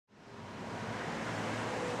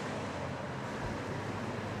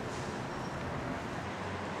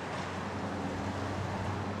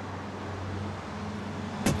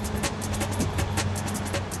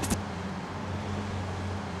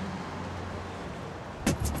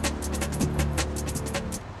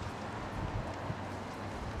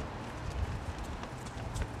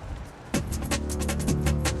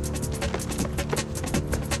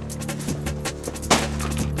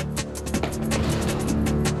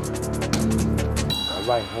All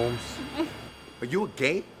right, Holmes. Are you a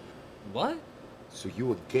gay? What? So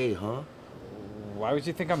you a gay, huh? Why would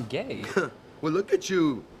you think I'm gay? Well, look at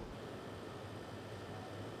you.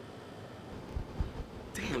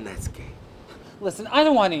 Damn, that's gay. Listen, I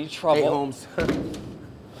don't want any trouble. Hey, Holmes. I'm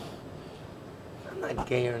not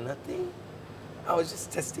gay or nothing. I was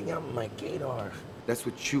just testing out my gaydar. That's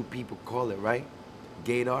what you people call it, right?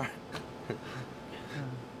 Gaydar?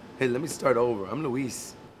 Hey, let me start over. I'm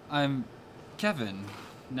Luis. I'm Kevin.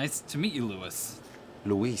 Nice to meet you, Louis.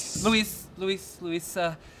 Luis. Luis.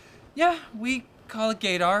 Yeah, we call it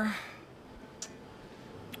gaydar.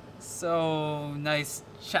 So nice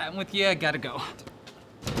chatting with you. I gotta go.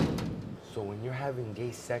 So when you're having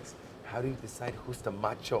gay sex, how do you decide who's the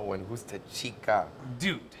macho and who's the chica?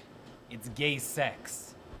 Dude, it's gay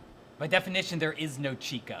sex. By definition, there is no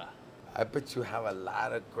chica. I bet you have a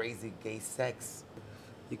lot of crazy gay sex.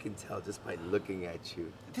 You can tell just by looking at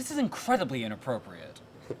you. This is incredibly inappropriate.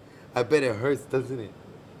 I bet it hurts, doesn't it?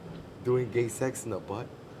 Doing gay sex in the butt.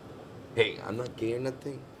 Hey, I'm not gay or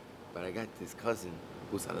nothing, but I got this cousin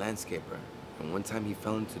who's a landscaper. And one time he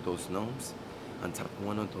fell into those gnomes on top of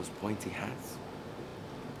one of those pointy hats.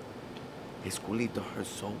 His culito hurt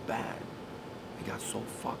so bad. He got so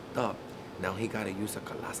fucked up. Now he gotta use a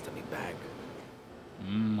colostomy bag.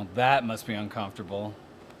 Well, that must be uncomfortable.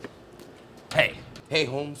 Hey. Hey,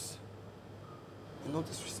 Holmes. No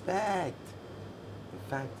disrespect. In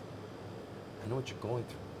fact, I know what you're going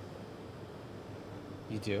through.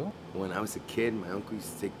 You do? When I was a kid, my uncle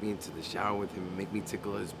used to take me into the shower with him and make me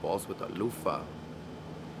tickle his balls with a loofah.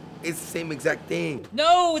 It's the same exact thing.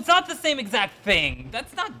 No, it's not the same exact thing.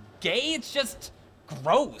 That's not gay, it's just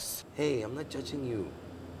gross. Hey, I'm not judging you.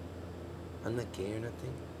 I'm not gay or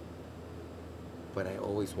nothing. But I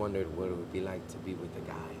always wondered what it would be like to be with a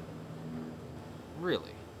guy.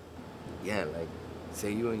 Really? Yeah, like,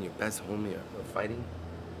 say you and your best homie are fighting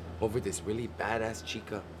over this really badass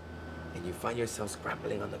chica, and you find yourself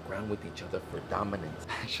scrambling on the ground with each other for dominance.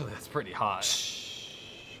 Actually, that's pretty hot.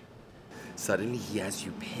 Shh. Suddenly he has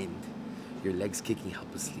you pinned, your legs kicking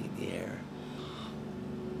helplessly in the air.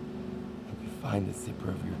 And you find the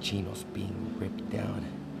zipper of your chinos being ripped down,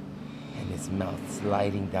 and his mouth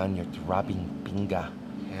sliding down your throbbing pinga.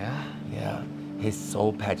 Yeah? Yeah, his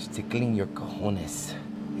soul patch tickling your cojones.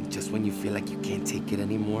 And just when you feel like you can't take it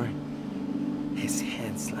anymore, his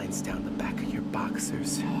hand slides down the back of your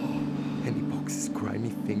boxers. And he pokes his grimy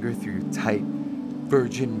finger through your tight,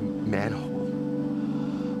 virgin manhole.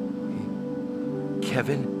 Hey,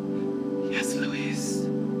 Kevin? Yes, Luis.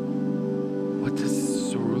 What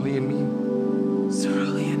does cerulean mean?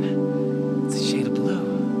 Cerulean. It's a shade of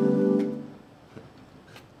blue.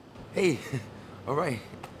 Hey, all right.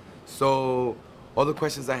 So, all the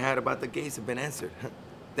questions I had about the gays have been answered.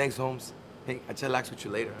 Thanks, Holmes. Hey, I'll chillax with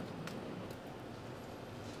you later.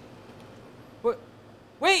 What?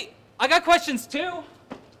 Wait! I got questions too!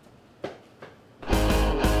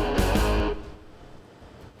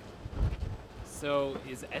 So,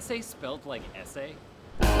 is essay spelled like essay?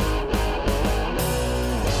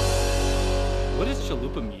 What does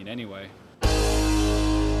chalupa mean anyway?